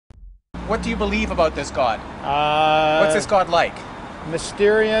What do you believe about this God? What's this God like?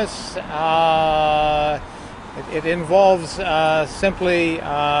 Mysterious. It involves simply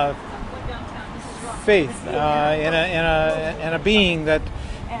faith in a being that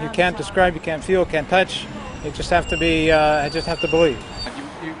you can't describe, you can't feel, can't touch. You just have to be. Just have to believe.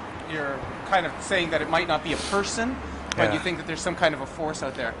 You're kind of saying that it might not be a person, but you think that there's some kind of a force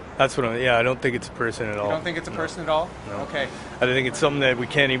out there. That's what I don't think it's a person at all. You don't think it's a person at all? No. Okay. I think it's something that we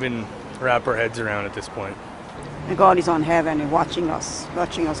can't even wrap our heads around at this point. God is on heaven and watching us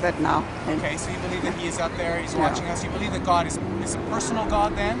right now. Okay, so you believe that He is up there, He's watching us. You believe that God is a personal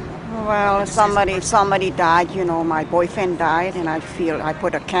God then? Well, somebody died, my boyfriend died, and I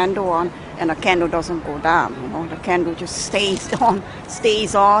put a candle on, and the candle doesn't go down, the candle just stays on,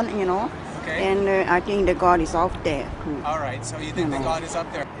 Okay. And I think that God is out there. All right, so you think that God is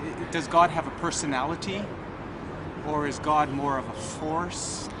up there. Does God have a personality? Or is God more of a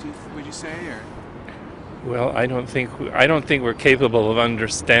force, would you say? Or? Well, I don't think we're capable of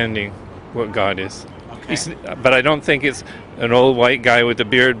understanding what God is. Okay. But I don't think it's an old white guy with a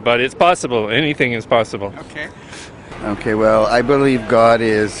beard, but it's possible. Anything is possible. Okay. Okay, well, I believe God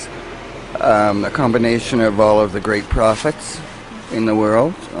is a combination of all of the great prophets in the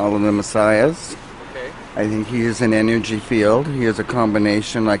world, all of the messiahs. Okay. I think He is an energy field. He is a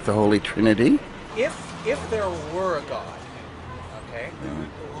combination like the Holy Trinity. If there were a God, okay,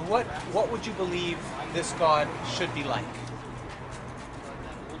 what would you believe this God should be like?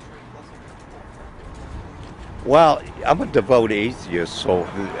 Well, I'm a devout atheist, so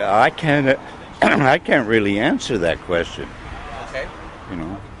I can't really answer that question. Okay.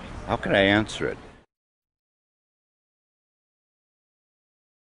 How can I answer it?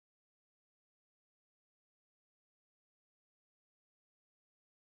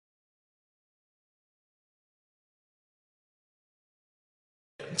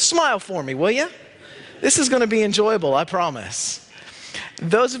 Smile for me, will you? This is going to be enjoyable, I promise.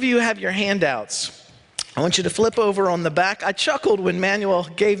 Those of you who have your handouts, I want you to flip over on the back. I chuckled when Manuel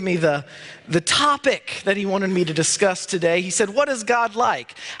gave me the topic that he wanted me to discuss today. He said, what is God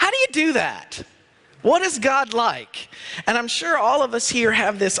like? How do you do that? What is God like? And I'm sure all of us here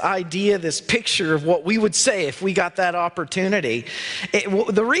have this idea, this picture of what we would say if we got that opportunity.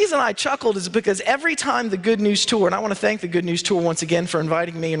 The reason I chuckled is because every time the Good News Tour, and I want to thank the Good News Tour once again for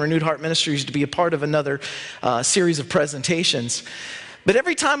inviting me and Renewed Heart Ministries to be a part of another series of presentations. But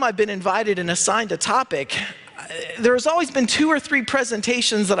every time I've been invited and assigned a topic, there's always been 2 or 3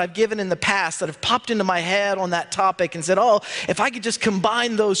 presentations that I've given in the past that have popped into my head on that topic and said, oh, if I could just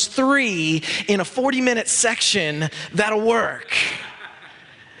combine those 3 in a 40-minute section, that'll work.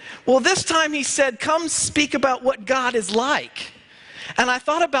 Well, this time he said, come speak about what God is like. And I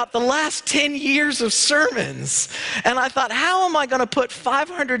thought about the last 10 years of sermons. And I thought, how am I going to put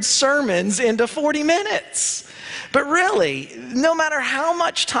 500 sermons into 40 minutes? But really, no matter how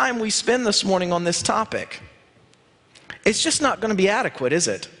much time we spend this morning on this topic, it's just not going to be adequate, is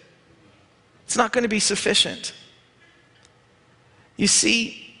it? It's not going to be sufficient. You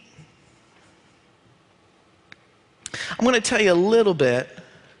see, I'm going to tell you a little bit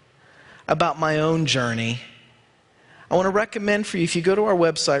about my own journey. I want to recommend for you, if you go to our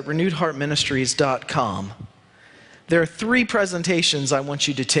website, renewedheartministries.com, there are 3 presentations I want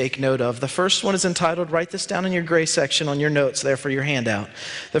you to take note of. The first one is entitled, write this down in your gray section on your notes there for your handout.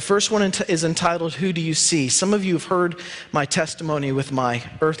 The first one is entitled, Who Do You See? Some of you have heard my testimony with my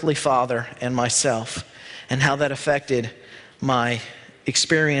earthly father and myself and how that affected my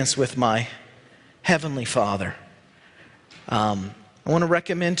experience with my heavenly Father. I want to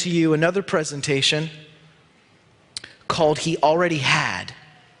recommend to you another presentation called He Already Had.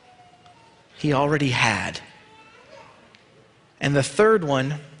 He Already Had. And the third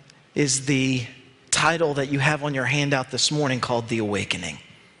one is the title that you have on your handout this morning called The Awakening.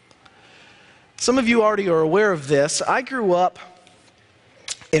 Some of you already are aware of this. I grew up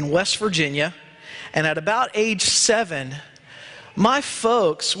in West Virginia, and at about age 7, my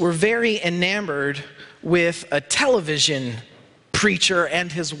folks were very enamored with a television preacher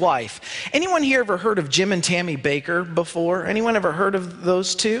and his wife. Anyone here ever heard of Jim and Tammy Baker before? Anyone ever heard of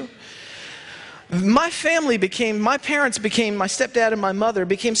those two? My stepdad and my mother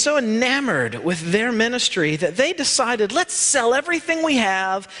became so enamored with their ministry that they decided, let's sell everything we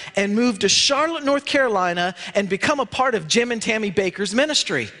have and move to Charlotte, North Carolina and become a part of Jim and Tammy Baker's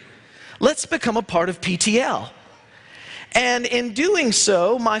ministry. Let's become a part of PTL. And in doing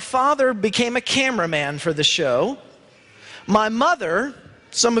so, my father became a cameraman for the show. My mother,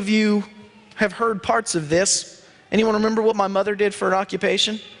 some of you have heard parts of this. Anyone remember what my mother did for an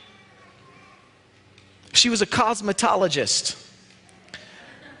occupation? She was a cosmetologist.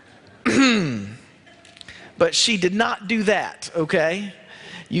 but she did not do that, okay?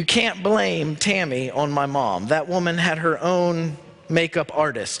 You can't blame Tammy on my mom. That woman had her own makeup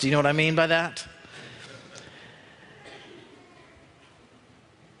artist. Do you know what I mean by that?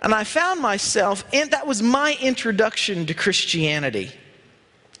 And I found myself, and that was my introduction to Christianity.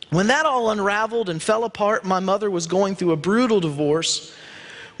 When that all unraveled and fell apart, my mother was going through a brutal divorce.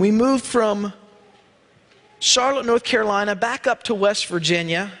 We moved from Charlotte, North Carolina, back up to West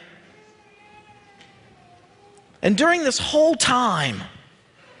Virginia. And during this whole time,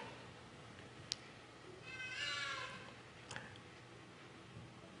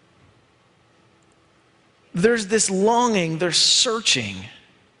 there's this longing, there's searching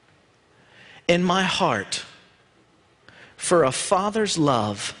in my heart for a father's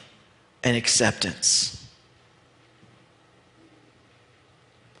love and acceptance.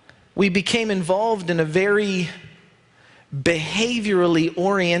 We became involved in a very behaviorally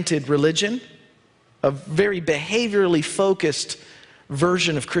oriented religion, a very behaviorally focused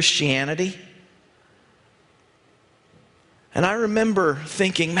version of Christianity. And I remember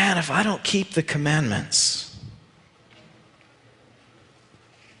thinking, man, if I don't keep the commandments,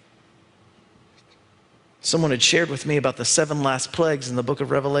 someone had shared with me about the 7 last plagues in the book of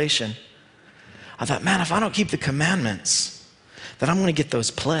Revelation. I thought, man, if I don't keep the commandments, then I'm going to get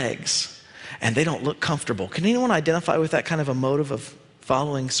those plagues, and they don't look comfortable. Can anyone identify with that kind of a motive of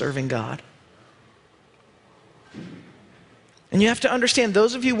following, serving God? And you have to understand,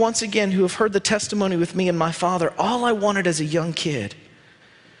 those of you, once again, who have heard the testimony with me and my father, all I wanted as a young kid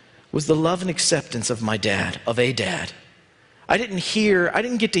was the love and acceptance of my dad, of a dad. I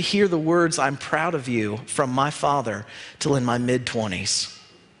didn't get to hear the words, "I'm proud of you," from my father till in my mid-20s.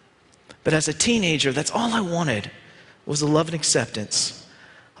 But as a teenager, that's all I wanted, was the love and acceptance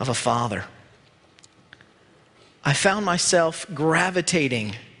of a father. I found myself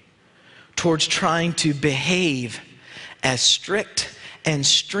gravitating towards trying to behave as strict and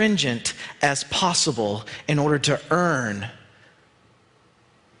stringent as possible in order to earn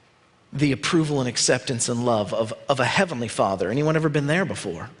the approval and acceptance and love of a heavenly Father. Anyone ever been there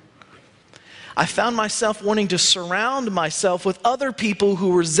before? I found myself wanting to surround myself with other people who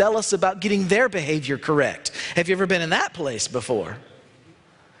were zealous about getting their behavior correct. Have you ever been in that place before?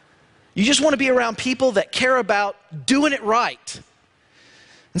 You just want to be around people that care about doing it right.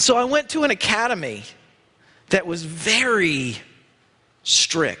 And so I went to an academy that was very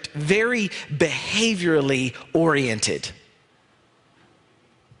strict, very behaviorally oriented.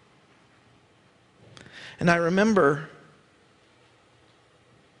 And I remember,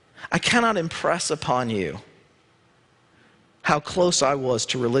 I cannot impress upon you how close I was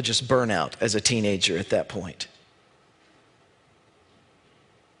to religious burnout as a teenager at that point.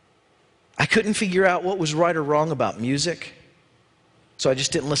 I couldn't figure out what was right or wrong about music, so I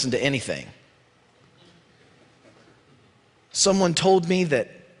just didn't listen to anything. Someone told me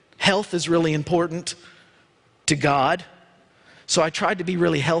that health is really important to God, so I tried to be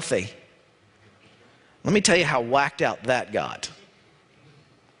really healthy. Let me tell you how whacked out that got.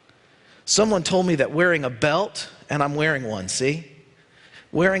 Someone told me that wearing a belt, and I'm wearing one, see?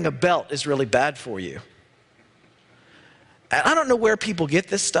 Wearing a belt is really bad for you. And I don't know where people get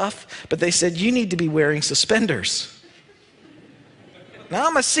this stuff, but they said you need to be wearing suspenders. Now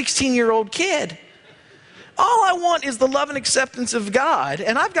I'm a 16-year-old kid. All I want is the love and acceptance of God,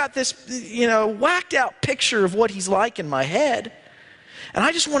 and I've got this, whacked out picture of what he's like in my head. And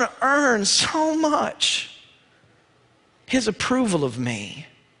I just want to earn so much his approval of me.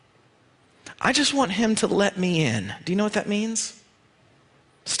 I just want him to let me in. Do you know what that means?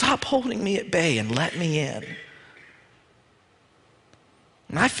 Stop holding me at bay and let me in.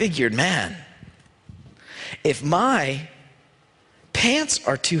 And I figured, man, if my pants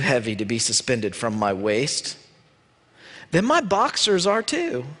are too heavy to be suspended from my waist, then my boxers are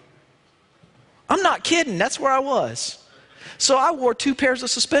too. I'm not kidding, that's where I was. So I wore 2 pairs of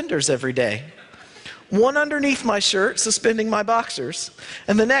suspenders every day. One underneath my shirt, suspending my boxers,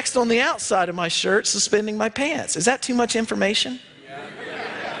 and the next on the outside of my shirt, suspending my pants. Is that too much information?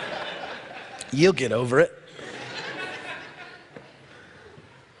 You'll get over it.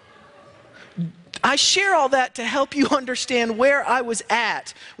 I share all that to help you understand where I was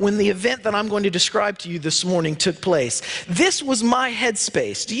at when the event that I'm going to describe to you this morning took place. This was my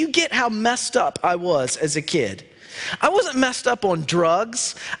headspace. Do you get how messed up I was as a kid? I wasn't messed up on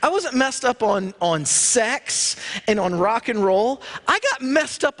drugs. I wasn't messed up on sex and on rock and roll. I got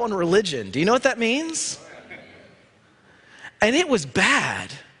messed up on religion. Do you know what that means? And it was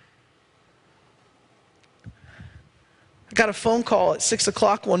bad. I got a phone call at 6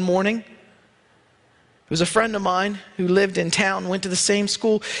 o'clock one morning It was a friend of mine who lived in town, went to the same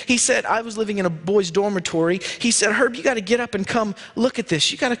school. He said, I was living in a boys' dormitory. He said, Herb, you got to get up and come look at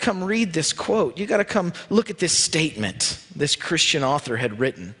this. You got to come read this quote. You got to come look at this statement this Christian author had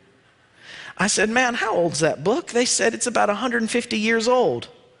written. I said, man, how old's that book? They said it's about 150 years old.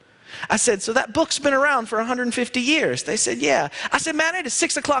 I said, so that book's been around for 150 years? They said, yeah. I said, man, it is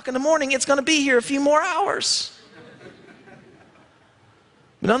 6 o'clock in the morning. It's going to be here a few more hours.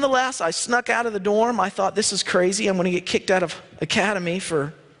 But nonetheless, I snuck out of the dorm. I thought, this is crazy. I'm going to get kicked out of academy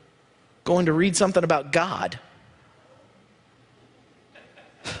for going to read something about God.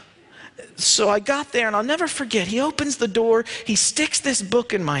 So I got there, and I'll never forget. He opens the door. He sticks this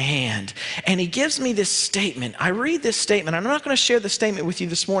book in my hand, and he gives me this statement. I read this statement. I'm not going to share the statement with you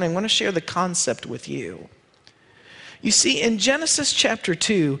this morning. I'm going to share the concept with you. You see, in Genesis chapter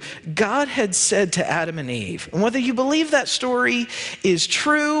 2, God had said to Adam and Eve, and whether you believe that story is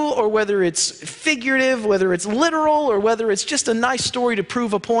true or whether it's figurative, whether it's literal or whether it's just a nice story to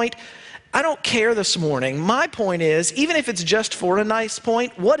prove a point, I don't care this morning. My point is, even if it's just for a nice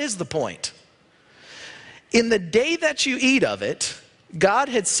point, what is the point? In the day that you eat of it, God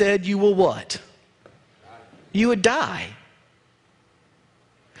had said you will what? You would die.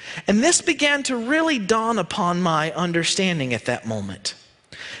 And this began to really dawn upon my understanding at that moment.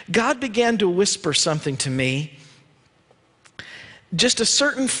 God began to whisper something to me, just a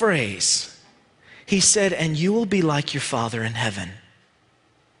certain phrase. He said, and you will be like your Father in heaven.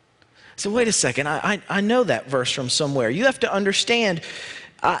 So wait a second, I know that verse from somewhere. You have to understand,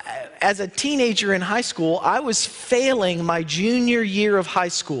 as a teenager in high school, I was failing my junior year of high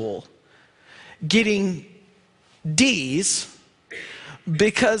school, getting D's,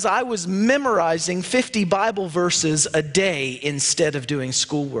 because I was memorizing 50 Bible verses a day instead of doing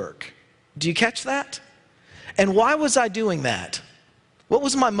schoolwork. Do you catch that? And why was I doing that? What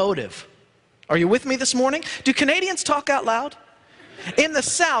was my motive? Are you with me this morning? Do Canadians talk out loud? In the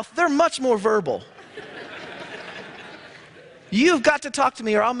South, they're much more verbal. You've got to talk to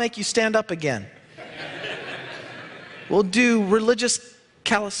me or I'll make you stand up again. We'll do religious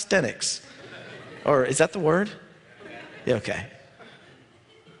calisthenics. Or is that the word? Yeah, okay.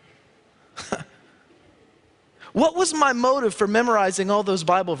 What was my motive for memorizing all those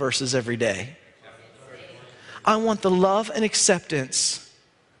Bible verses every day? I want the love and acceptance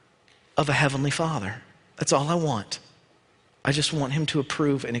of a heavenly Father. That's all I want. I just want him to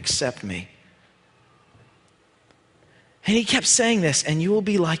approve and accept me. And he kept saying this, and you will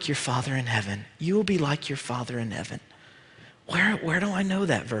be like your Father in heaven. You will be like your Father in heaven. Where do I know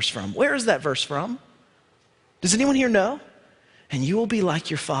that verse from? Where is that verse from? Does anyone here know? And you will be like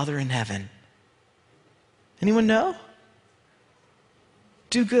your Father in heaven. Anyone know?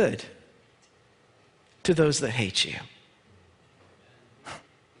 Do good to those that hate you.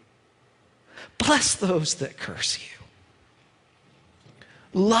 Bless those that curse you.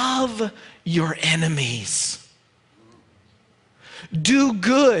 Love your enemies. Do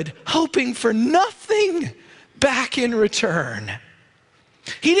good, hoping for nothing back in return.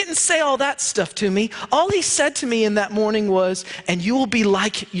 He didn't say all that stuff to me. All he said to me in that morning was, and you will be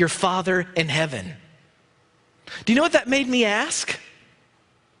like your Father in heaven. Do you know what that made me ask?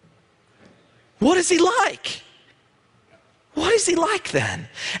 What is he like? What is he like then?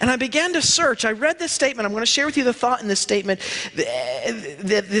 And I began to search. I read this statement. I'm going to share with you the thought in this statement.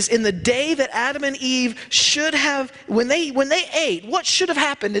 That in the day that Adam and Eve should have, when they ate, what should have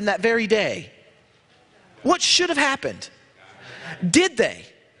happened in that very day? What should have happened? Did they?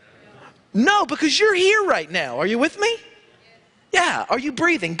 No, because you're here right now. Are you with me? Yeah. Are you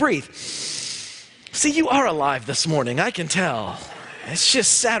breathing? Breathe. See, you are alive this morning. I can tell. It's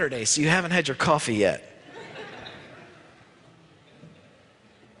just Saturday, so you haven't had your coffee yet.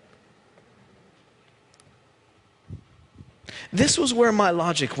 This was where my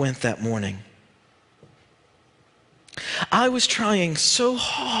logic went that morning. I was trying so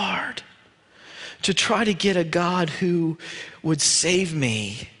hard to try to get a God who would save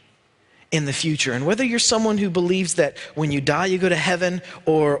me in the future. And whether you're someone who believes that when you die you go to heaven,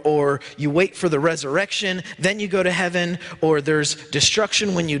 or you wait for the resurrection, then you go to heaven, or there's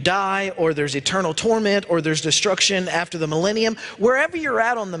destruction when you die, or there's eternal torment, or there's destruction after the millennium, wherever you're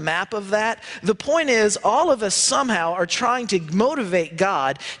at on the map of that, the point is all of us somehow are trying to motivate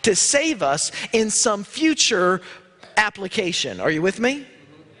God to save us in some future application. Are you with me?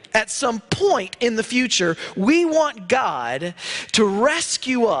 At some point in the future, we want God to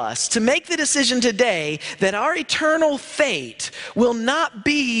rescue us, to make the decision today that our eternal fate will not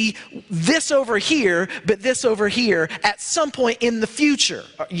be this over here, but this over here at some point in the future.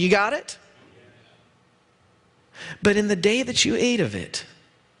 You got it? But in the day that you ate of it,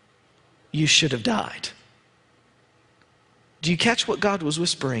 you should have died. Do you catch what God was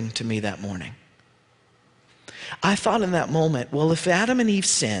whispering to me that morning? I thought in that moment, well, if Adam and Eve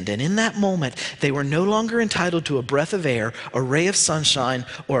sinned, and in that moment they were no longer entitled to a breath of air, a ray of sunshine,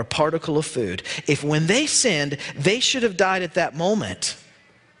 or a particle of food, if when they sinned, they should have died at that moment,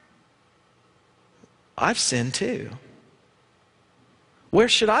 I've sinned too. Where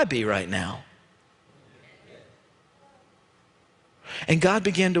should I be right now? And God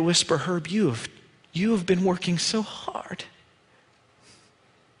began to whisper, Herb, you have been working so hard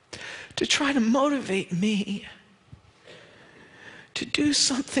to try to motivate me to do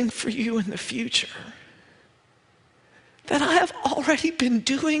something for you in the future that I have already been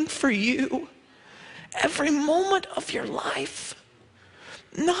doing for you every moment of your life.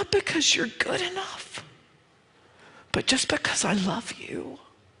 Not because you're good enough, but just because I love you.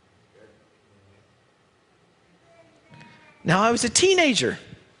 Now, I was a teenager,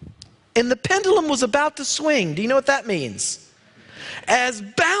 and the pendulum was about to swing. Do you know what that means? As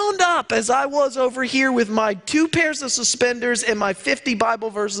bound up as I was over here with my 2 pairs of suspenders and my 50 Bible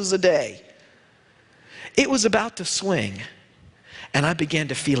verses a day, it was about to swing, and I began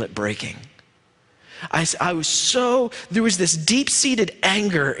to feel it breaking. There was this deep-seated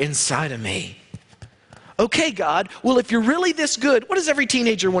anger inside of me. Okay, God, well, if you're really this good, what does every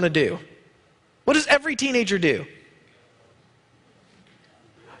teenager want to do? What does every teenager do?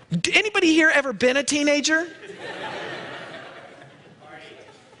 Anybody here ever been a teenager?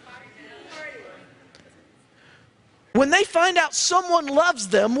 When they find out someone loves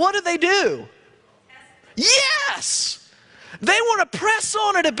them, what do? Yes! They want to press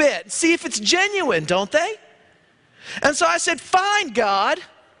on it a bit, see if it's genuine, don't they? And so I said, fine, God.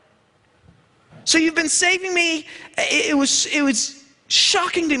 So you've been saving me. It was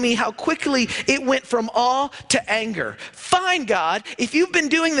shocking to me how quickly it went from awe to anger. Fine, God, if you've been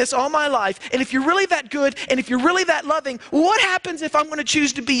doing this all my life, and if you're really that good, and if you're really that loving, what happens if I'm going to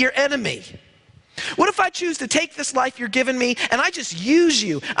choose to be your enemy? What if I choose to take this life you're giving me and I just use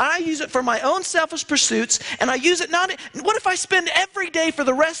you? And I use it for my own selfish pursuits, and I use it not. What if I spend every day for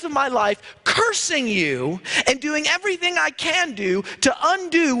the rest of my life cursing you and doing everything I can do to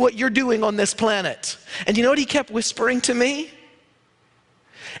undo what you're doing on this planet? And you know what he kept whispering to me?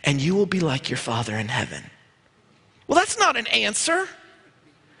 And you will be like your Father in heaven. Well, that's not an answer.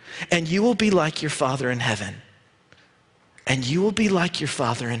 And you will be like your Father in heaven. And you will be like your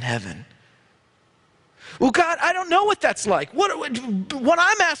Father in heaven. Well, God, I don't know what that's like. What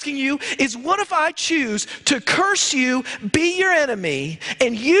I'm asking you is, what if I choose to curse you, be your enemy,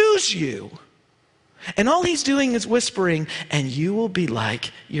 and use you? And all he's doing is whispering, and you will be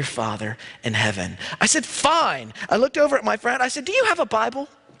like your Father in heaven. I said, fine. I looked over at my friend. I said, do you have a Bible?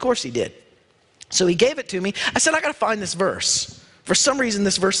 Of course he did. So he gave it to me. I said, I got to find this verse. For some reason,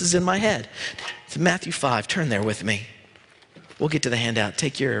 this verse is in my head. It's Matthew 5. Turn there with me. We'll get to the handout.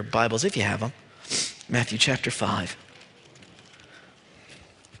 Take your Bibles if you have them. Matthew chapter 5.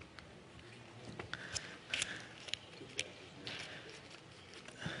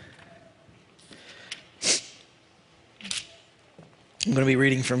 I'm going to be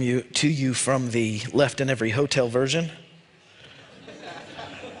reading to you from the Left in Every Hotel version.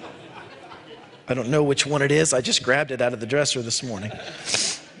 I don't know which one it is. I just grabbed it out of the dresser this morning.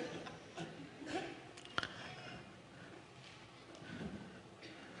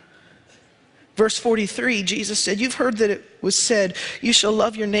 Verse 43, Jesus said, you've heard that it was said, you shall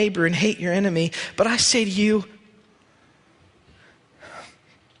love your neighbor and hate your enemy. But I say to you,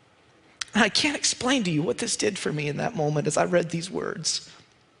 and I can't explain to you what this did for me in that moment as I read these words.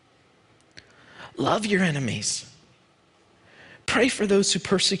 Love your enemies. Pray for those who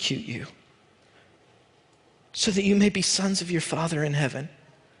persecute you, so that you may be sons of your Father in heaven.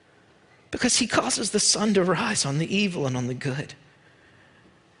 Because he causes the sun to rise on the evil and on the good.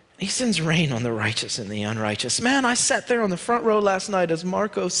 He sends rain on the righteous and the unrighteous. Man, I sat there on the front row last night as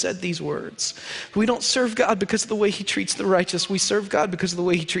Marco said these words. We don't serve God because of the way he treats the righteous. We serve God because of the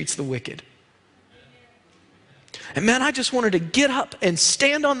way he treats the wicked. And man, I just wanted to get up and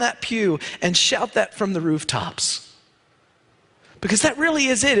stand on that pew and shout that from the rooftops. Because that really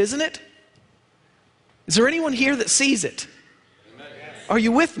is it, isn't it? Is there anyone here that sees it? Are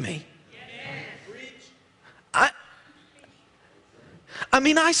you with me? I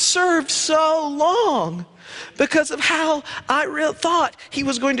mean, I served so long because of how I thought he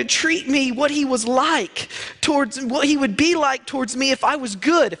was going to treat me, what he was like, towards what he would be like towards me if I was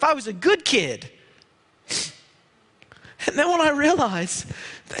good, if I was a good kid. And then when I realized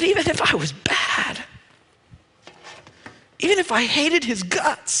that even if I was bad, even if I hated his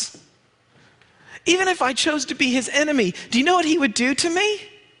guts, even if I chose to be his enemy, do you know what he would do to me?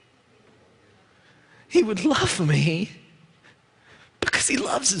 He would love me Because he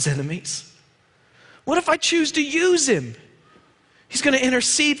loves his enemies. What if I choose to use him? He's going to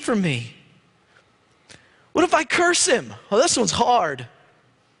intercede for me. What if I curse him? Oh, this one's hard.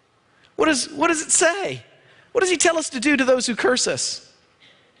 What does it say? What does he tell us to do to those who curse us?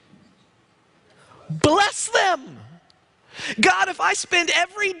 Bless them. God, if I spend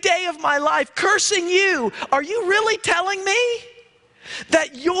every day of my life cursing you, are you really telling me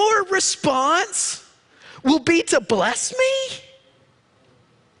that your response will be to bless me?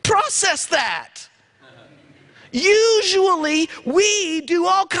 Process that. Usually, we do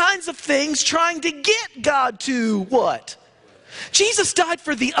all kinds of things trying to get God to what? Jesus died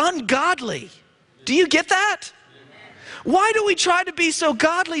for the ungodly. Do you get that? Why do we try to be so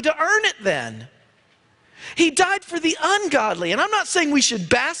godly to earn it then? He died for the ungodly. And I'm not saying we should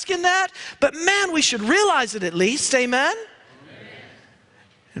bask in that, but man, we should realize it at least. Amen?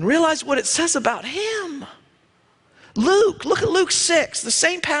 And realize what it says about him. Luke, look at Luke 6, the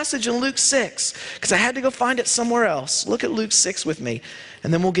same passage in Luke 6, because I had to go find it somewhere else. Look at Luke 6 with me,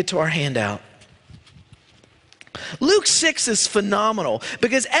 and then we'll get to our handout. Luke 6 is phenomenal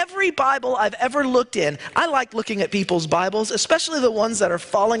because every Bible I've ever looked in, I like looking at people's Bibles, especially the ones that are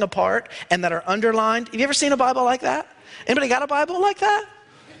falling apart and that are underlined. Have you ever seen a Bible like that? Anybody got a Bible like that?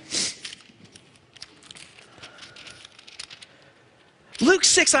 Luke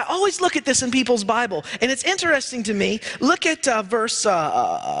 6, I always look at this in people's Bible, and it's interesting to me. Look at verse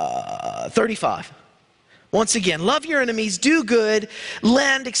 35. Once again, love your enemies, do good,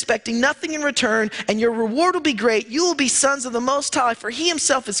 lend, expecting nothing in return, and your reward will be great. You will be sons of the Most High, for he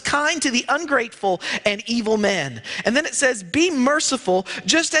himself is kind to the ungrateful and evil men. And then it says, be merciful,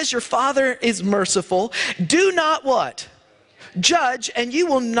 just as your Father is merciful. Do not what? Judge, and you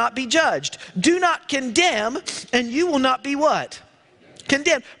will not be judged. Do not condemn, and you will not be what?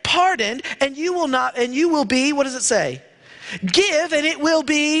 Condemned. Pardoned, and you will be, what does it say? Give, and it will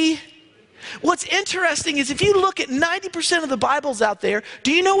be. What's interesting is if you look at 90% of the Bibles out there,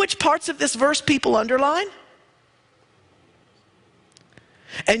 do you know which parts of this verse people underline?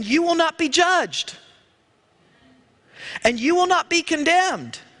 And you will not be judged. And you will not be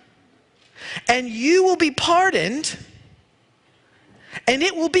condemned. And you will be pardoned. And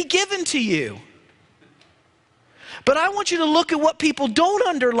it will be given to you. But I want you to look at what people don't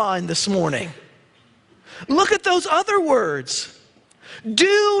underline this morning. Look at those other words.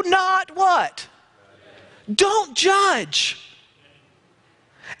 Do not what? Don't judge.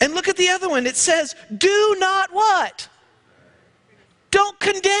 And look at the other one. It says, do not what? Don't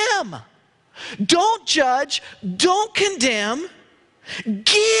condemn. Don't judge. Don't condemn.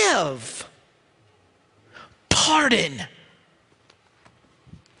 Give. Pardon.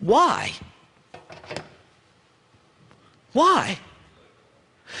 Why? Why?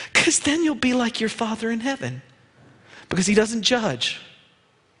 Because then you'll be like your Father in heaven. Because he doesn't judge.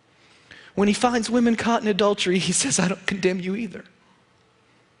 When he finds women caught in adultery, he says, I don't condemn you either.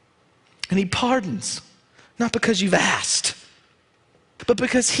 And he pardons, not because you've asked, but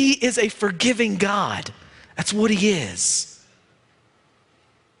because he is a forgiving God. That's what he is.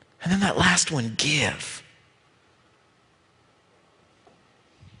 And then that last one, give.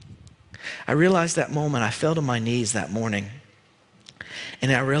 I realized that moment, I fell to my knees that morning,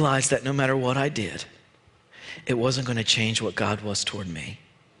 and I realized that no matter what I did, it wasn't going to change what God was toward me.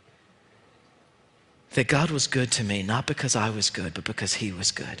 That God was good to me, not because I was good, but because he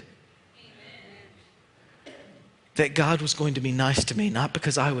was good. Amen. That God was going to be nice to me, not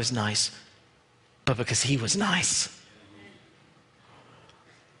because I was nice, but because he was nice.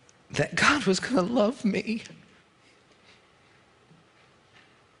 That God was going to love me,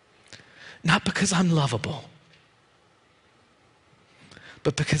 not because I'm lovable,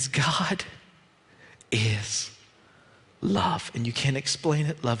 but because God is love. And you can't explain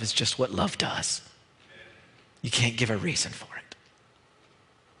it. Love is just what love does. You can't give a reason for it.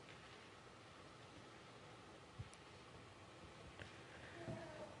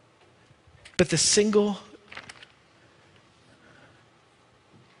 But the single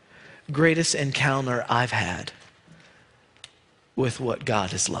greatest encounter I've had with what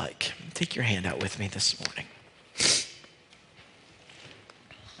God is like. Take your hand out with me this morning.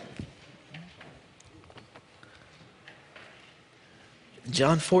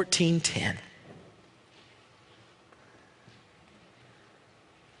 John 14:10.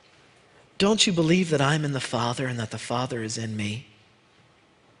 Don't you believe that I'm in the Father and that the Father is in me?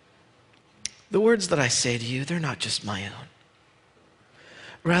 The words that I say to you, they're not just my own.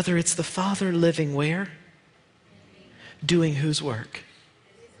 Rather, it's the Father living where? Doing whose work?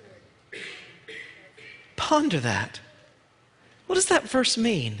 Ponder that. What does that verse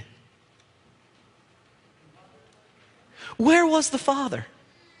mean? Where was the Father?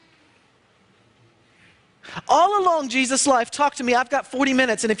 All along Jesus' life, talk to me. I've got 40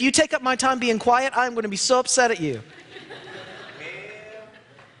 minutes, and if you take up my time being quiet, I'm going to be so upset at you.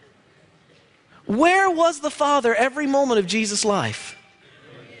 Where was the Father every moment of Jesus' life?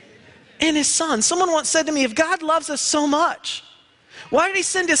 In His Son. Someone once said to me, if God loves us so much, why did He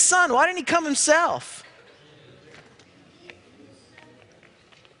send His Son? Why didn't He come Himself?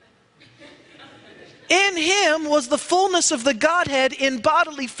 In Him was the fullness of the Godhead in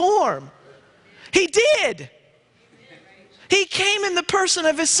bodily form. He did. He came in the person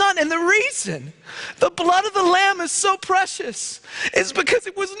of His Son. And the reason the blood of the Lamb is so precious is because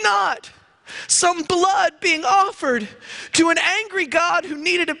it was not some blood being offered to an angry God who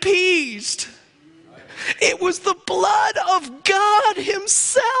needed appeased. It was the blood of God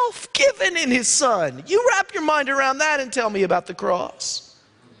Himself given in His Son. You wrap your mind around that and tell me about the cross.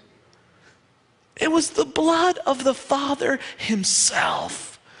 It was the blood of the Father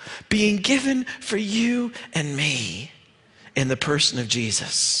Himself being given for you and me in the person of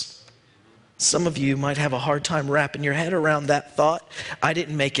Jesus. Some of you might have a hard time wrapping your head around that thought. I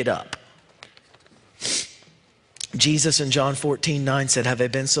didn't make it up. Jesus in John 14:9 said, have I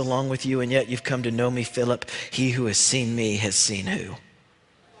been so long with you, and yet you've come to know me, Philip? He who has seen me has seen who?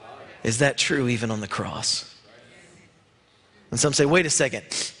 Is that true even on the cross? And some say, wait a second.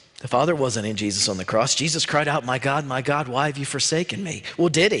 The Father wasn't in Jesus on the cross. Jesus cried out, my God, why have you forsaken me? Well,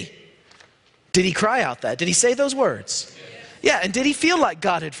 did He? Did He cry out that? Did He say those words? Yeah, and did He feel like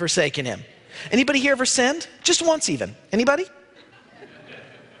God had forsaken Him? Anybody here ever sinned? Just once even. Anybody?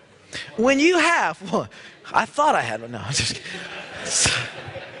 When you have, well, I thought I had one. No, I'm just kidding.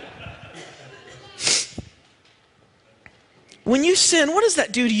 When you sin, what does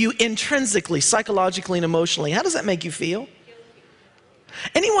that do to you intrinsically, psychologically, and emotionally? How does that make you feel?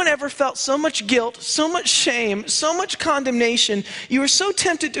 Anyone ever felt so much guilt, so much shame, so much condemnation, you were so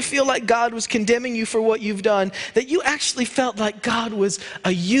tempted to feel like God was condemning you for what you've done that you actually felt like God was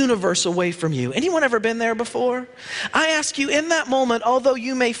a universe away from you? Anyone ever been there before? I ask you, in that moment, although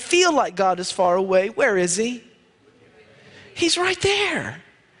you may feel like God is far away, where is He? He's right there.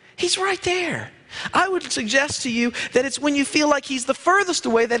 He's right there. I would suggest to you that it's when you feel like He's the furthest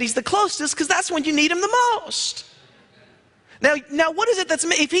away that He's the closest, because that's when you need Him the most. Now, what is it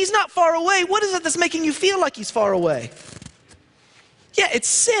if He's not far away, what is it that's making you feel like He's far away? Yeah, it's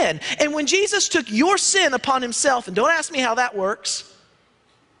sin. And when Jesus took your sin upon Himself, and don't ask me how that works.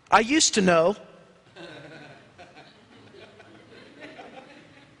 I used to know.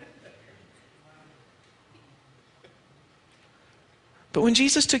 But when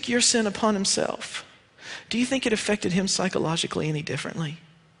Jesus took your sin upon Himself, do you think it affected Him psychologically any differently?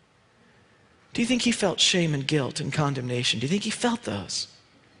 Do you think He felt shame and guilt and condemnation? Do you think He felt those?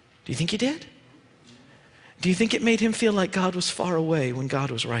 Do you think He did? Do you think it made Him feel like God was far away when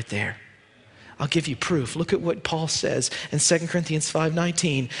God was right there? I'll give you proof. Look at what Paul says in 2 Corinthians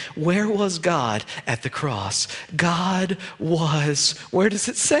 5:19. Where was God at the cross? God was, where does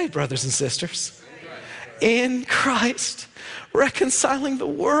it say, brothers and sisters? In Christ, reconciling the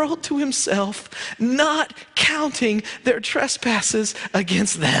world to Himself, not counting their trespasses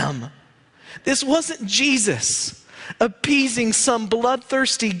against them. This wasn't Jesus appeasing some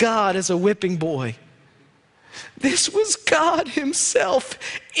bloodthirsty God as a whipping boy. This was God Himself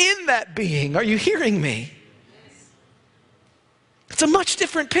in that being. Are you hearing me? It's a much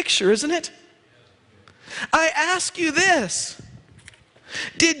different picture, isn't it? I ask you this.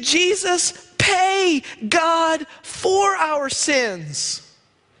 Did Jesus pay God for our sins?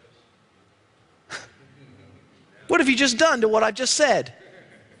 What have you just done to what I've just said?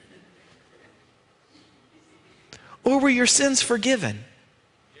 Or were your sins forgiven?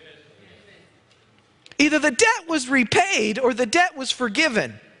 Either the debt was repaid or the debt was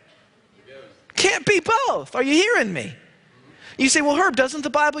forgiven. Can't be both. Are you hearing me? You say, well, Herb, doesn't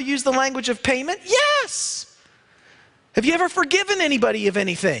the Bible use the language of payment? Yes. Have you ever forgiven anybody of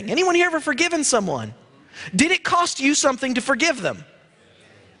anything? Anyone here ever forgiven someone? Did it cost you something to forgive them?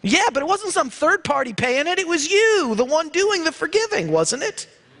 Yeah, but it wasn't some third party paying it. It was you, the one doing the forgiving, wasn't it?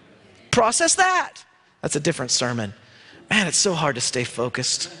 Process that. That's a different sermon. Man, it's so hard to stay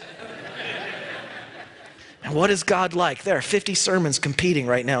focused. And what is God like? There are 50 sermons competing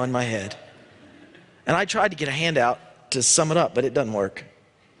right now in my head. And I tried to get a handout to sum it up, but it doesn't work.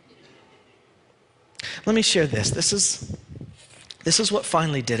 Let me share this. This is what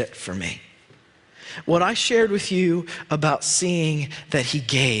finally did it for me. What I shared with you about seeing that he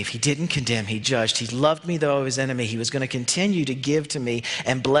gave, he didn't condemn, he judged. He loved me though I was enemy. He was going to continue to give to me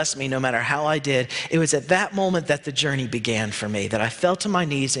and bless me no matter how I did. It was at that moment that the journey began for me, that I fell to my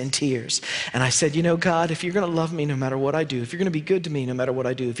knees in tears. And I said, you know, God, if you're going to love me no matter what I do, if you're going to be good to me no matter what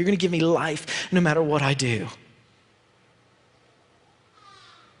I do, if you're going to give me life no matter what I do,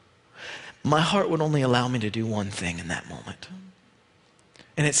 my heart would only allow me to do one thing in that moment.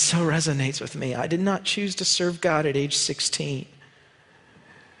 And it so resonates with me. I did not choose to serve God at age 16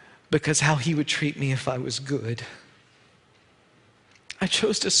 because how he would treat me if I was good. I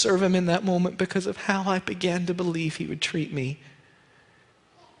chose to serve him in that moment because of how I began to believe he would treat me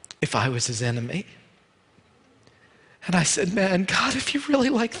if I was his enemy. And I said, man, God, if you really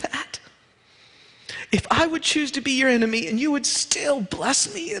like that, if I would choose to be your enemy and you would still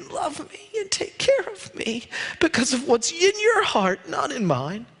bless me and love me and take care of me because of what's in your heart, not in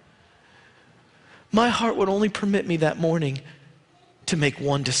mine, my heart would only permit me that morning to make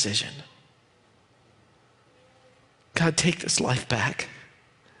one decision. God, take this life back.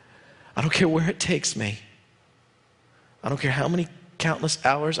 I don't care where it takes me. I don't care how many countless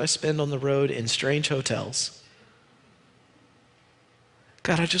hours I spend on the road in strange hotels.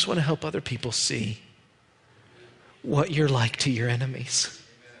 God, I just want to help other people see what you're like to your enemies.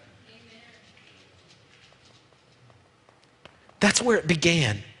 That's where it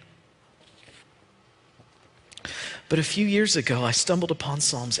began. But a few years ago, I stumbled upon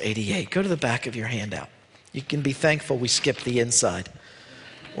Psalms 88. Go to the back of your handout. You can be thankful we skipped the inside.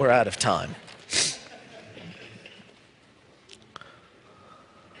 We're out of time.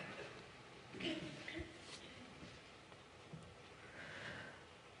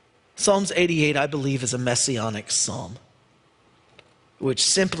 Psalms 88, I believe, is a messianic psalm, which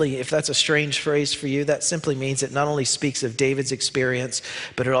simply, if that's a strange phrase for you, that simply means it not only speaks of David's experience,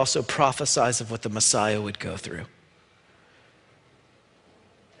 but it also prophesies of what the Messiah would go through.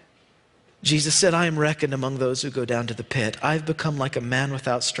 Jesus said, I am reckoned among those who go down to the pit. I've become like a man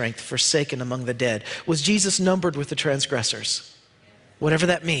without strength, forsaken among the dead. Was Jesus numbered with the transgressors? Whatever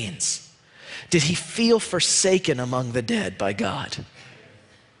that means. Did he feel forsaken among the dead by God?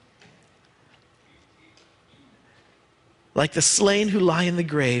 Like the slain who lie in the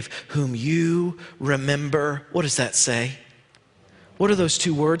grave, whom you remember. What does that say? What are those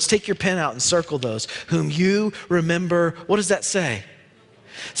two words? Take your pen out and circle those. Whom you remember. What does that say?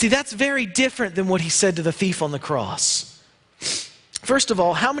 See, that's very different than what he said to the thief on the cross. First of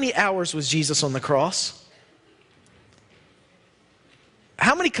all, how many hours was Jesus on the cross?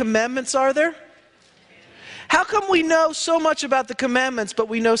 How many commandments are there? How come we know so much about the commandments, but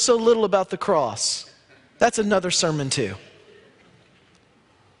we know so little about the cross? That's another sermon too.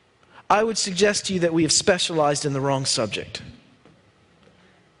 I would suggest to you that we have specialized in the wrong subject.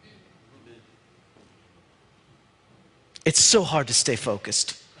 It's so hard to stay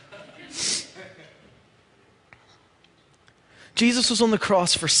focused. Jesus was on the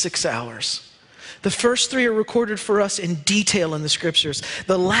cross for 6 hours. The first 3 are recorded for us in detail in the scriptures.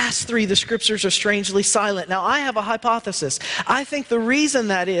 The last 3, the scriptures are strangely silent. Now, I have a hypothesis. I think the reason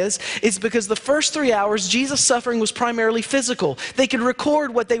that is because the first 3 hours, Jesus' suffering was primarily physical. They could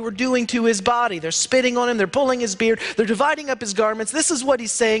record what they were doing to his body. They're spitting on him, they're pulling his beard, they're dividing up his garments. This is what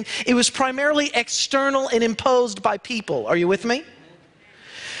he's saying. It was primarily external and imposed by people. Are you with me?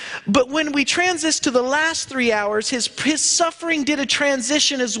 But when we transit to the last 3 hours, his suffering did a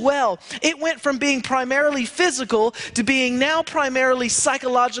transition as well. It went from being primarily physical to being now primarily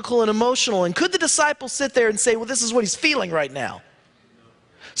psychological and emotional. And could the disciples sit there and say, well, this is what he's feeling right now?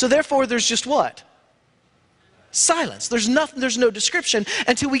 So therefore, there's just what? Silence. There's nothing, there's no description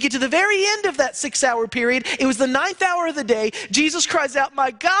until we get to the very end of that 6-hour period. It was the 9th hour of the day. Jesus cries out, my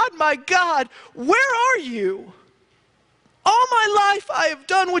God, where are you? All my life I have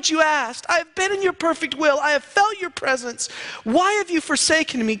done what you asked. I have been in your perfect will. I have felt your presence. Why have you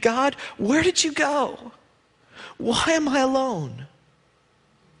forsaken me, God? Where did you go? Why am I alone?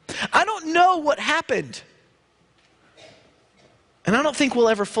 I don't know what happened. And I don't think we'll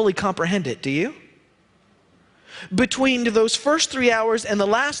ever fully comprehend it, do you? Between those first 3 hours and the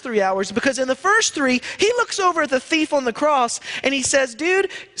last 3 hours, because in the first 3, he looks over at the thief on the cross and he says,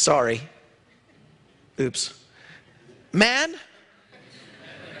 dude, sorry. Oops. Man,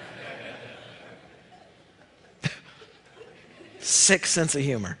 sick sense of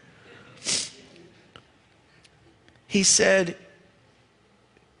humor. He said,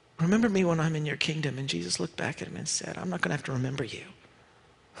 remember me when I'm in your kingdom. And Jesus looked back at him and said, I'm not going to have to remember you.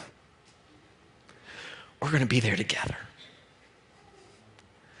 We're going to be there together.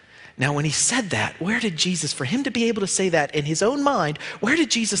 Now, when he said that, where did Jesus, for him to be able to say that in his own mind, where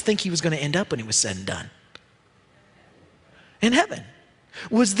did Jesus think he was going to end up when he was said and done? In heaven.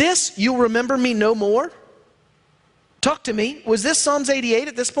 Was this, you'll remember me no more? Talk to me. Was this Psalms 88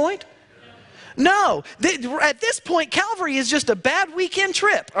 at this point? No. At this point, Calvary is just a bad weekend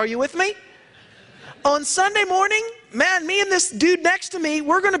trip. Are you with me? On Sunday morning, man, me and this dude next to me,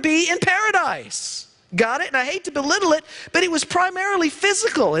 we're going to be in paradise. Got it? And I hate to belittle it, but it was primarily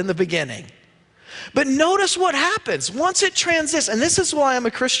physical in the beginning. But notice what happens once it transits, and this is why I'm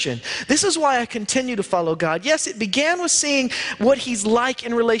a Christian. This is why I continue to follow God. Yes, it began with seeing what he's like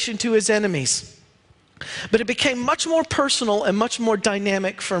in relation to his enemies. But it became much more personal and much more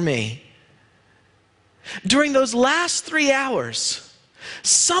dynamic for me. During those last 3 hours,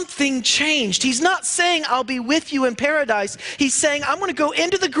 something changed. He's not saying, I'll be with you in paradise. He's saying, I'm going to go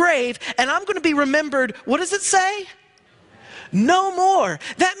into the grave and I'm going to be remembered. What does it say? No more.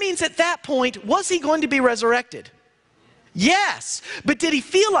 That means at that point, was he going to be resurrected? Yes. But did he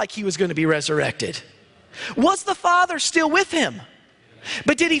feel like he was going to be resurrected? Was the Father still with him?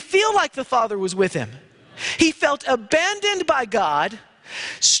 But did he feel like the Father was with him? He felt abandoned by God,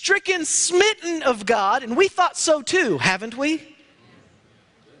 stricken, smitten of God, and we thought so too, haven't we?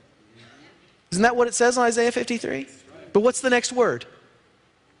 Isn't that what it says in Isaiah 53? But what's the next word?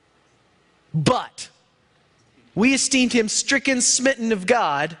 But. We esteemed him stricken, smitten of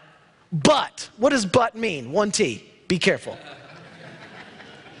God, but. What does but mean? 1 T. Be careful.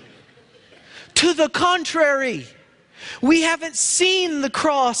 To the contrary, we haven't seen the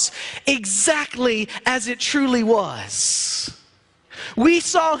cross exactly as it truly was. We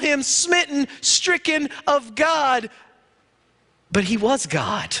saw him smitten, stricken of God, but he was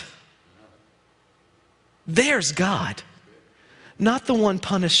God. There's God, not the one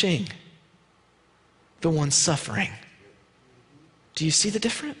punishing, the one suffering. Do you see the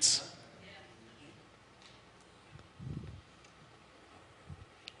difference?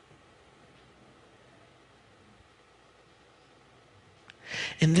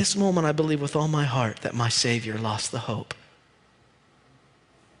 In this moment, I believe with all my heart that my Savior lost the hope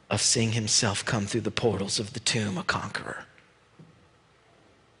of seeing himself come through the portals of the tomb a conqueror.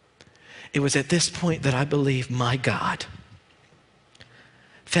 It was at this point that I believe my God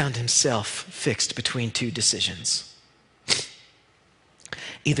found himself fixed between two decisions.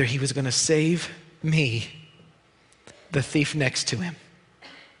 Either he was going to save me, the thief next to him,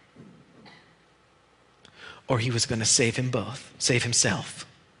 or he was going to save himself.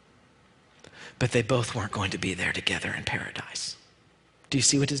 But they both weren't going to be there together in paradise. Do you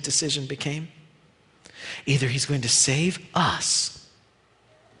see what his decision became? Either he's going to save us,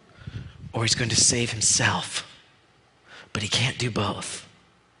 or he's going to save himself. But he can't do both.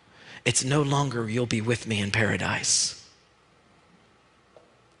 It's no longer you'll be with me in paradise.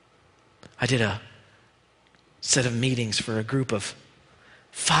 I did a set of meetings for a group of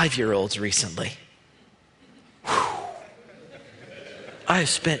 5-year-olds recently. Whew. I have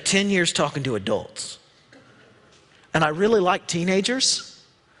spent 10 years talking to adults. And I really like teenagers.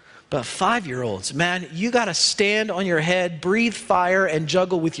 But 5-year-olds, man, you got to stand on your head, breathe fire, and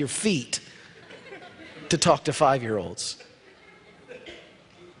juggle with your feet to talk to 5-year-olds.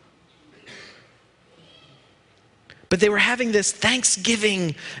 But they were having this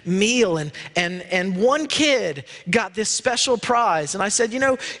Thanksgiving meal, and one kid got this special prize. And I said,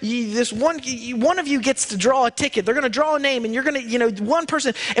 one of you gets to draw a ticket. They're going to draw a name, and you're going to, one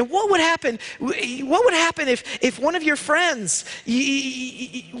person. And what would happen if one of your friends,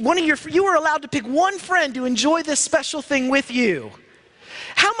 you were allowed to pick one friend to enjoy this special thing with you?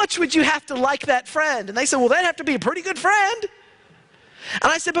 How much would you have to like that friend? And they said, well, they'd have to be a pretty good friend.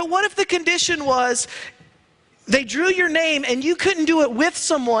 And I said, but what if the condition was, they drew your name and you couldn't do it with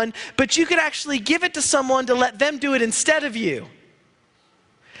someone, but you could actually give it to someone to let them do it instead of you?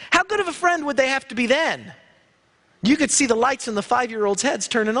 How good of a friend would they have to be then? You could see the lights in the 5-year-olds' heads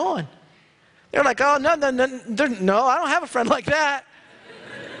turning on. They're like, oh, no, I don't have a friend like that.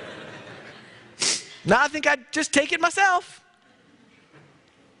 No, I think I'd just take it myself.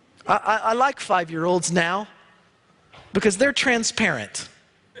 I like 5-year-olds now because they're transparent.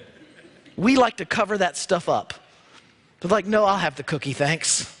 We like to cover that stuff up. They're like, no, I'll have the cookie,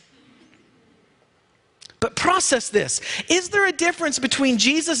 thanks. But process this. Is there a difference between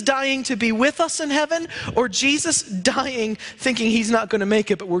Jesus dying to be with us in heaven or Jesus dying thinking he's not going to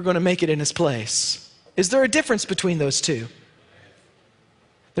make it, but we're going to make it in his place? Is there a difference between those two?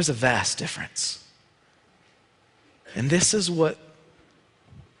 There's a vast difference. And this is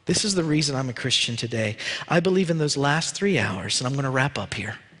the reason I'm a Christian today. I believe in those last 3 hours, and I'm going to wrap up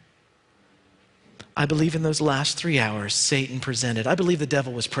here. I believe in those last 3 hours, Satan presented. I believe the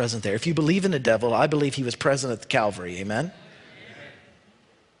devil was present there. If you believe in the devil, I believe he was present at the Calvary. Amen?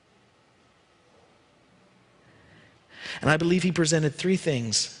 And I believe he presented 3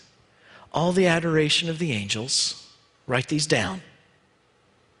 things. All the adoration of the angels. Write these down.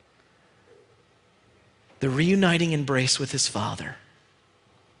 The reuniting embrace with his Father.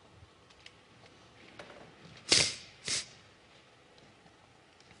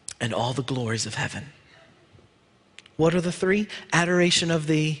 And all the glories of heaven. What are the 3? Adoration of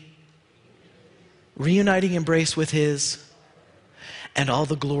the reuniting embrace with his, and all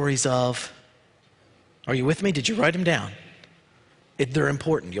the glories of. Are you with me? Did you write them down? They're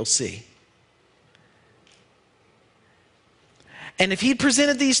important, you'll see. And if he'd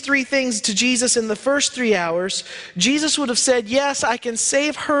presented these 3 things to Jesus in the first 3 hours, Jesus would have said, yes, I can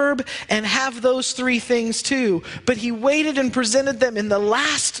save Herb and have those 3 things too. But he waited and presented them in the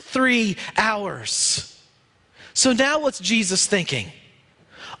last 3 hours. So now what's Jesus thinking?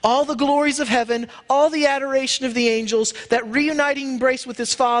 All the glories of heaven, all the adoration of the angels, that reuniting embrace with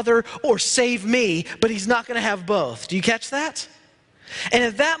his Father, or save me, but he's not going to have both. Do you catch that? And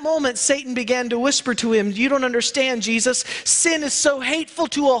at that moment, Satan began to whisper to him, you don't understand, Jesus. Sin is so hateful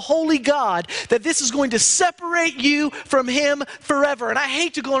to a holy God that this is going to separate you from him forever. And I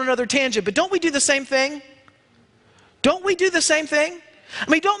hate to go on another tangent, but don't we do the same thing? Don't we do the same thing? I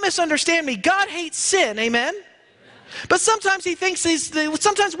mean, don't misunderstand me. God hates sin, amen? But sometimes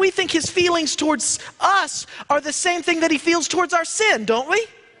sometimes we think his feelings towards us are the same thing that he feels towards our sin, don't we?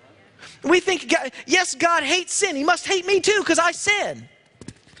 We think, yes, God hates sin. He must hate me too because I sin.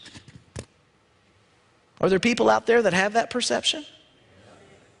 Are there people out there that have that perception?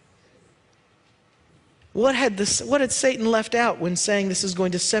 What had Satan left out when saying this is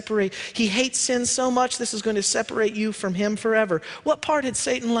going to separate? He hates sin so much, this is going to separate you from him forever. What part had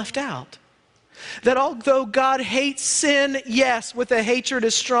Satan left out? That although God hates sin, yes, with a hatred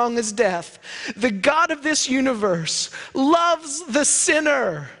as strong as death, the God of this universe loves the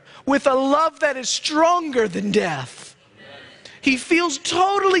sinner with a love that is stronger than death. He feels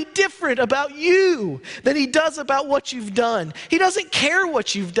totally different about you than he does about what you've done. He doesn't care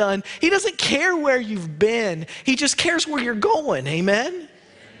what you've done. He doesn't care where you've been. He just cares where you're going. Amen?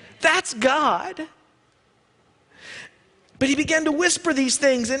 That's God. But he began to whisper these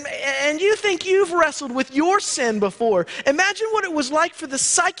things, and you think you've wrestled with your sin before. Imagine what it was like for the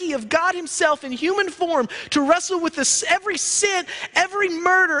psyche of God himself in human form to wrestle with this, every sin, every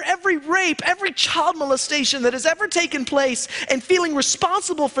murder, every rape, every child molestation that has ever taken place, and feeling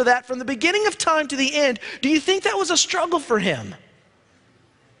responsible for that from the beginning of time to the end. Do you think that was a struggle for him?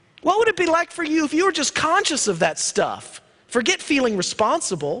 What would it be like for you if you were just conscious of that stuff? Forget feeling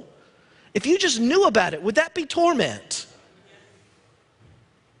responsible. If you just knew about it, would that be torment?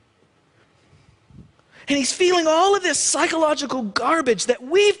 And he's feeling all of this psychological garbage that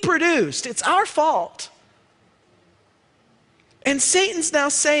we've produced. It's our fault. And Satan's now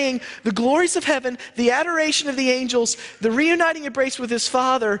saying the glories of heaven, the adoration of the angels, the reuniting embrace with his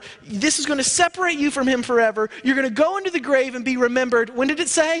Father, this is going to separate you from him forever. You're going to go into the grave and be remembered. When did it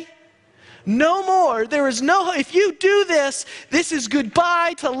say? No more. There is no, if you do this, this is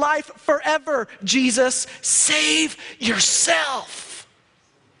goodbye to life forever. Jesus, save yourself.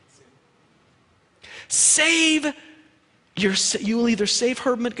 You will either save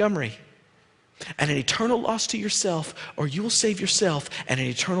Herb Montgomery and an eternal loss to yourself, or you will save yourself and an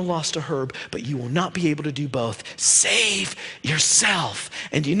eternal loss to Herb, but you will not be able to do both. Save yourself.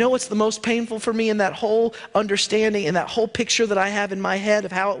 And do you know what's the most painful for me in that whole understanding and that whole picture that I have in my head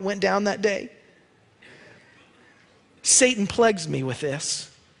of how it went down that day? Satan plagues me with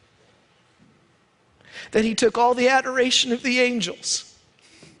this. That he took all the adoration of the angels,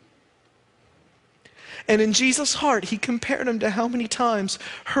 and in Jesus' heart, he compared him to how many times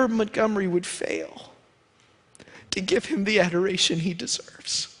Herb Montgomery would fail to give him the adoration he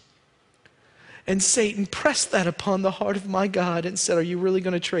deserves. And Satan pressed that upon the heart of my God and said, are you really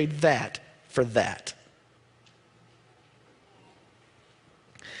going to trade that for that?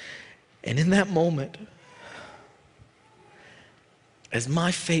 And in that moment, as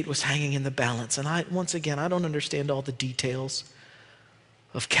my fate was hanging in the balance, and once again, I don't understand all the details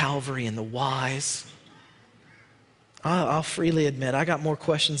of Calvary and the whys. I'll freely admit, I got more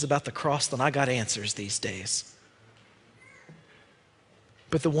questions about the cross than I got answers these days.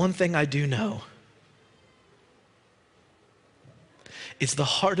 But the one thing I do know is the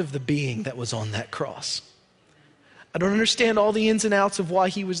heart of the being that was on that cross. I don't understand all the ins and outs of why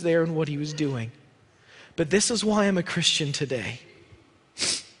he was there and what he was doing. But this is why I'm a Christian today.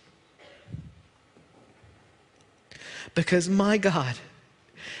 Because my God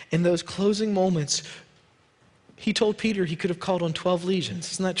in those closing moments, he told Peter he could have called on 12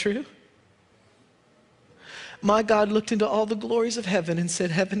 legions. Isn't that true? My God looked into all the glories of heaven and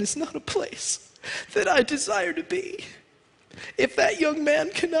said, heaven is not a place that I desire to be if that young man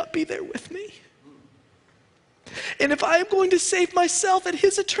cannot be there with me. And if I am going to save myself at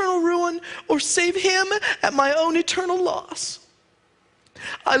his eternal ruin or save him at my own eternal loss,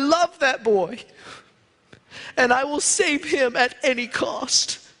 I love that boy, and I will save him at any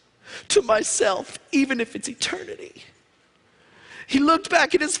cost to myself, even if it's eternity. He looked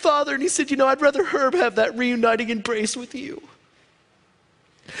back at his father and he said, I'd rather Herb have that reuniting embrace with you.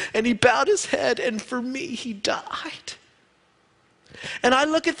 And he bowed his head, and for me, he died. And I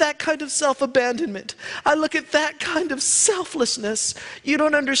look at that kind of self-abandonment. I look at that kind of selflessness. You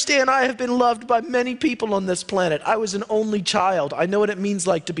don't understand. I have been loved by many people on this planet. I was an only child. I know what it means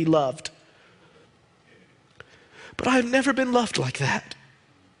like to be loved. But I have never been loved like that.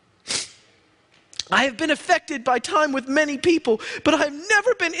 I have been affected by time with many people, but I have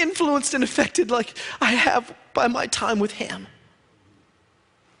never been influenced and affected like I have by my time with him.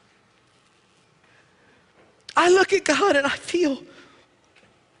 I look at God and I feel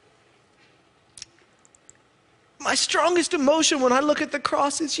my strongest emotion when I look at the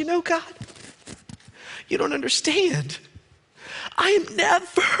cross is, God, you don't understand. I am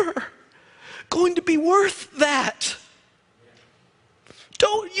never going to be worth that.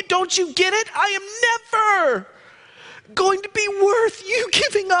 Don't you get it? I am never going to be worth you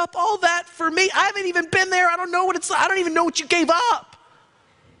giving up all that for me. I haven't even been there. I don't know what it's like. I don't even know what you gave up.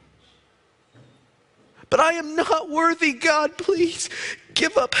 But I am not worthy. God, please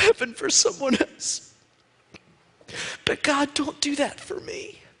give up heaven for someone else. But God, don't do that for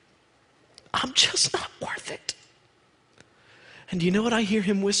me. I'm just not worth it. And you know what I hear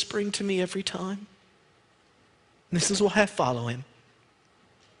him whispering to me every time? This is why I follow him.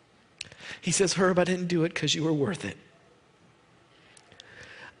 He says, Herb, I didn't do it because you were worth it.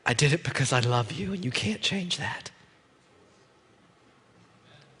 I did it because I love you, and you can't change that.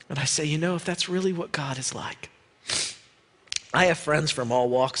 And I say, if that's really what God is like. I have friends from all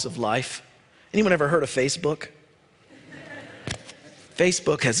walks of life. Anyone ever heard of Facebook?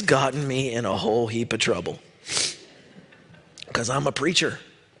 Facebook has gotten me in a whole heap of trouble because I'm a preacher.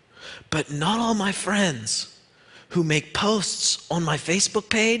 But not all my friends who make posts on my Facebook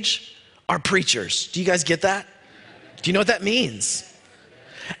page are preachers. Do you guys get that? Do you know what that means?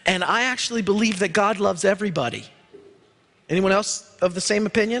 And I actually believe that God loves everybody. Anyone else of the same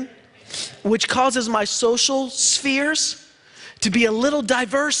opinion? Which causes my social spheres to be a little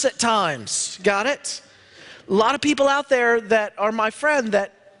diverse at times. Got it? A lot of people out there that are my friend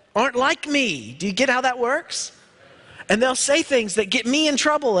that aren't like me. Do you get how that works? And they'll say things that get me in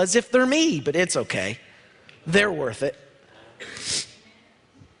trouble as if they're me, but it's okay. They're worth it.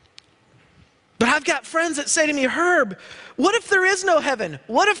 But I've got friends that say to me, Herb, what if there is no heaven?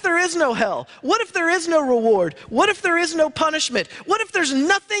 What if there is no hell? What if there is no reward? What if there is no punishment? What if there's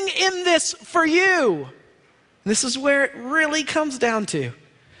nothing in this for you? This is where it really comes down to.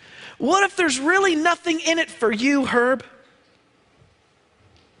 What if there's really nothing in it for you, Herb?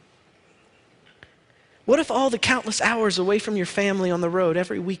 What if all the countless hours away from your family on the road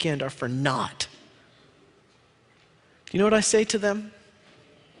every weekend are for naught? You know what I say to them?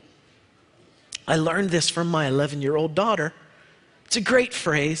 I learned this from my 11-year-old daughter. It's a great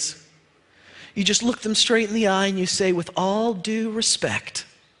phrase. You just look them straight in the eye and you say, with all due respect,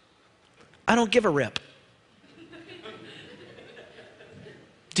 I don't give a rip.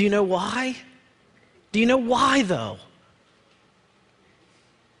 Do you know why? Do you know why, though?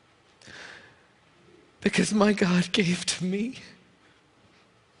 Because my God gave to me.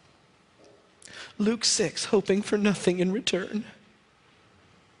 Luke 6, hoping for nothing in return.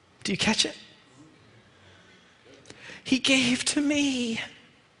 Do you catch it? He gave to me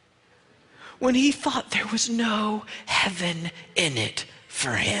when he thought there was no heaven in it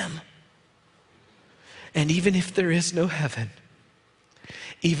for him. And even if there is no heaven,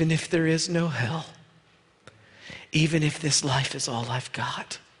 even if there is no hell, even if this life is all I've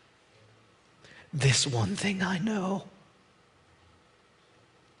got, this one thing I know.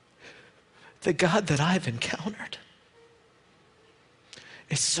 The God that I've encountered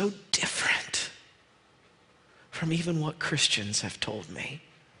is so different from even what Christians have told me.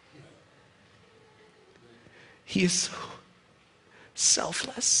 He is so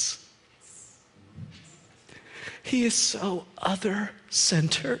selfless. He is so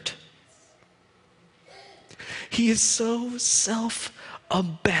other-centered. He is so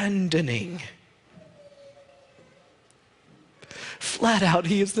self-abandoning. Flat out,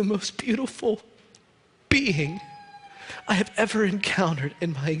 he is the most beautiful being I have ever encountered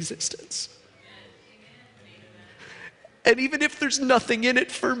in my existence. And even if there's nothing in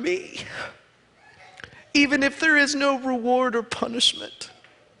it for me, even if there is no reward or punishment,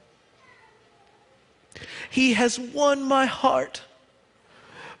 he has won my heart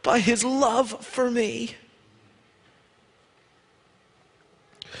by his love for me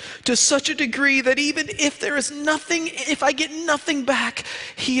to such a degree that even if there is nothing, if I get nothing back,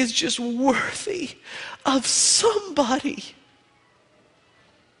 he is just worthy of somebody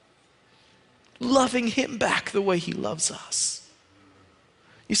loving him back the way he loves us.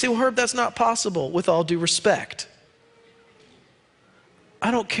 You say, well, Herb, that's not possible. With all due respect,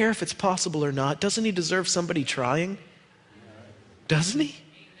 I don't care if it's possible or not. Doesn't he deserve somebody trying? Doesn't he?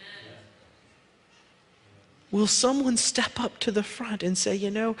 Will someone step up to the front and say,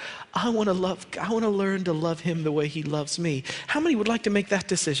 you know, I want to learn to love him the way he loves me? How many would like to make that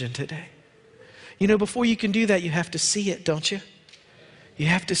decision today? You know, before you can do that, you have to see it, don't you? You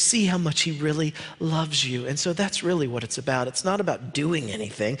have to see how much he really loves you. And so that's really what it's about. It's not about doing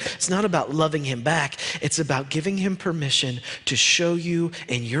anything. It's not about loving him back. It's about giving him permission to show you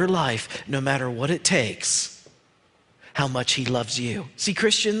in your life, no matter what it takes, how much he loves you. See,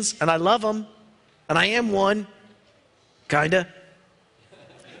 Christians, and I love them, and I am one, kinda.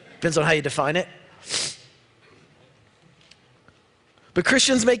 Depends on how you define it. But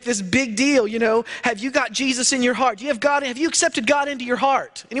Christians make this big deal, you know. Have you got Jesus in your heart? Do you have God? Have you accepted God into your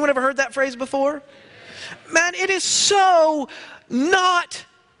heart? Anyone ever heard that phrase before? Man, it is so not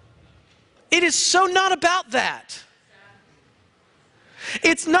about that.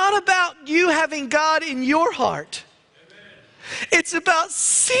 It's not about you having God in your heart. It's about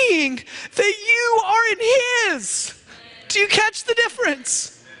seeing that you are in his. Do you catch the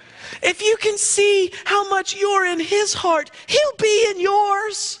difference? If you can see how much you're in his heart, he'll be in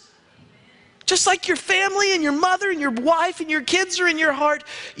yours. Just like your family and your mother and your wife and your kids are in your heart,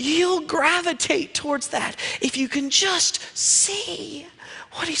 you'll gravitate towards that if you can just see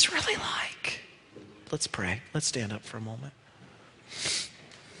what he's really like. Let's pray. Let's stand up for a moment.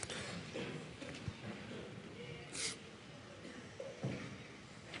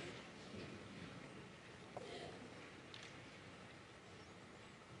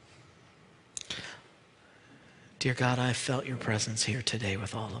 Dear God, I felt your presence here today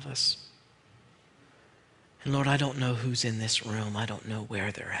with all of us. And Lord, I don't know who's in this room. I don't know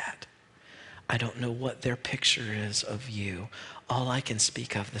where they're at. I don't know what their picture is of you. All I can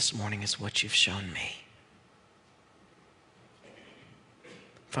speak of this morning is what you've shown me.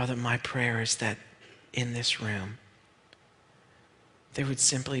 Father, my prayer is that in this room, there would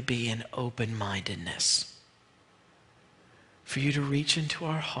simply be an open-mindedness for you to reach into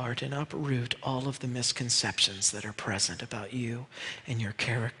our heart and uproot all of the misconceptions that are present about you and your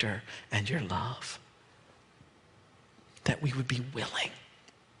character and your love. That we would be willing.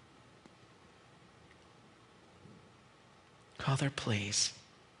 Father, please,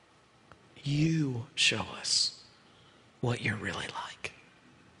 you show us what you're really like.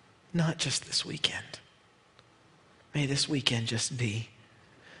 Not just this weekend. May this weekend just be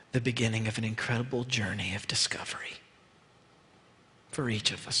the beginning of an incredible journey of discovery for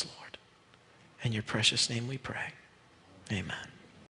each of us, Lord. In your precious name we pray. Amen.